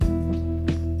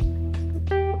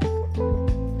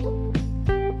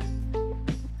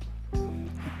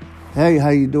Hey, how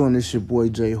you doing? It's your boy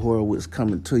Jay Horowitz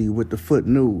coming to you with the Foot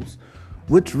News,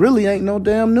 which really ain't no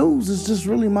damn news. It's just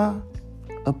really my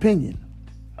opinion.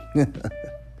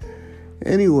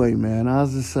 Anyway, man, I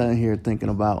was just sitting here thinking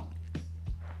about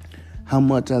how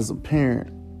much as a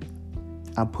parent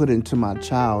I put into my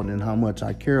child and how much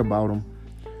I care about him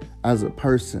as a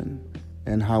person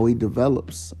and how he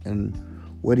develops and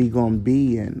what he gonna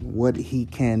be and what he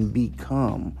can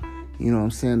become. You know what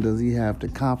I'm saying? Does he have the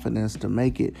confidence to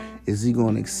make it? Is he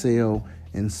going to excel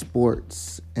in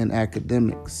sports and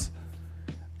academics?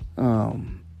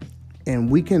 And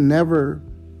we can never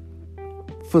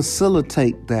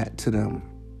facilitate that to them.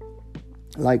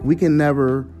 Like, we can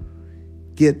never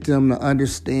get them to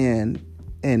understand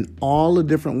in all the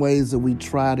different ways that we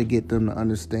try to get them to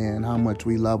understand how much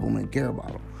we love them and care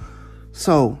about them.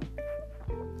 So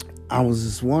I was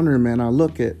just wondering, man, I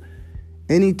look at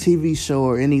any TV show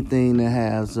or anything that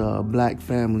has a black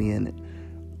family in it,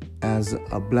 as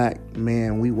a black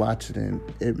man, we watch it and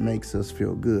it makes us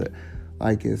feel good.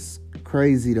 Like, it's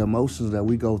crazy the emotions that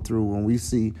we go through when we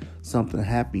see something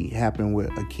happy happen with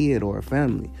a kid or a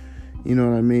family. You know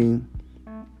what I mean?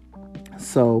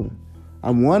 So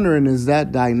I'm wondering, is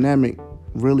that dynamic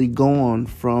really gone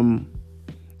from,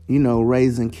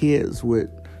 raising kids with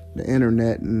the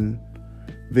internet and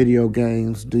video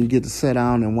games? Do you get to sit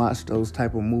down and watch those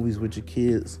type of movies with your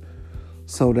kids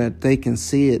so that they can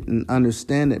see it and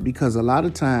understand it? Because a lot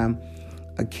of time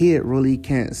a kid really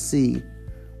can't see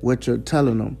what you're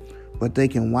telling them, but they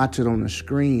can watch it on the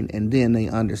screen and then they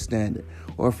understand it,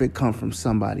 or if it comes from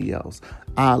somebody else,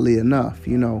 oddly enough,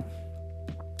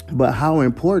 But how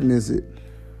important is it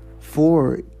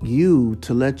for you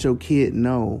to let your kid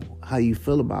know how you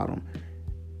feel about them?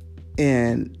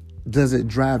 And does it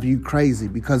drive you crazy?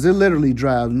 Because it literally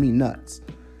drives me nuts.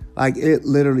 Like, it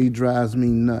literally drives me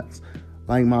nuts.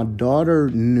 Like, my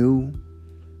daughter knew,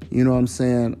 you know what I'm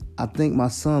saying? I think my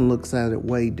son looks at it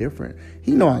way different.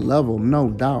 He know I love him,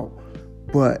 no doubt.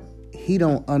 But he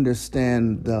don't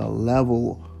understand the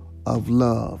level of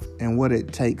love and what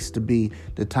it takes to be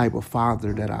the type of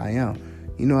father that I am.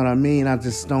 You know what I mean? I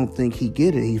just don't think he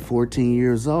get it. He's 14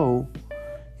 years old.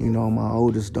 My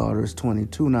oldest daughter is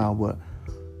 22 now, but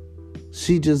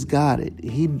she just got it.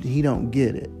 He don't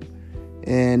get it.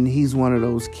 And he's one of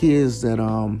those kids that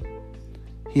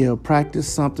he'll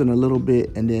practice something a little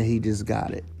bit and then he just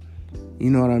got it. You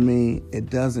know what I mean? It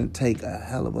doesn't take a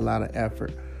hell of a lot of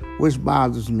effort, which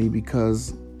bothers me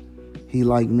because he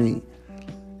like me.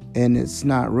 And it's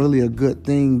not really a good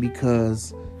thing,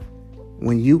 because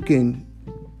when you can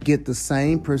get the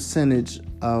same percentage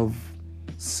of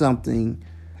something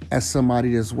as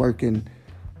somebody that's working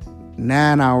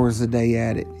 9 hours a day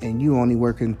at it and you only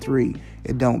working 3,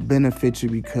 it don't benefit you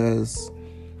because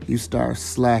you start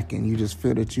slacking. You just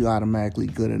feel that you automatically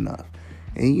good enough.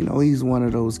 And he's one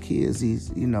of those kids. He's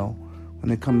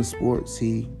when it comes to sports,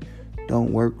 he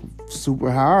don't work super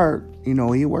hard. He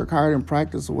work hard in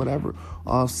practice or whatever.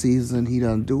 Off season, he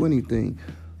doesn't do anything.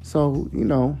 So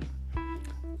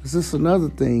it's just another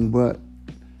thing, but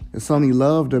it's only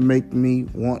love to make me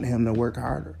want him to work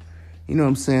harder. You know what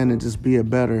I'm saying? And just be a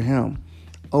better him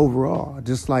overall.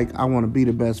 Just like I want to be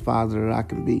the best father that I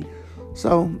can be.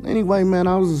 So anyway, man,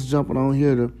 I was just jumping on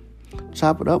here to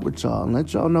chop it up with y'all and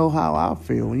let y'all know how I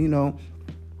feel.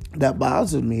 That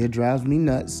bothers me. It drives me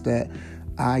nuts that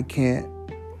I can't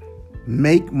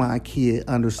make my kid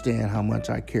understand how much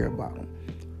I care about him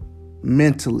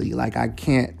mentally. Like, I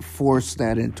can't force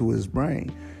that into his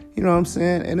brain. You know what I'm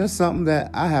saying? And it's something that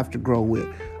I have to grow with.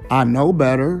 I know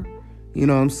better. You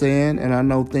know what I'm saying? And I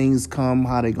know things come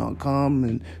how they gonna come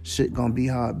and shit gonna be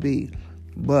how it be.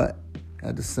 But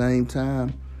at the same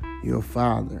time, you're a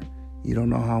father. You don't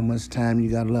know how much time you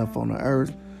got left on the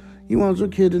earth. You want your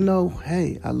kid to know,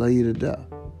 hey, I love you to death.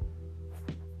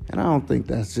 And I don't think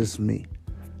that's just me.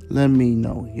 Let me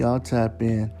know. Y'all tap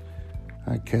in.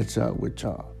 I catch up with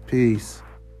y'all. Peace.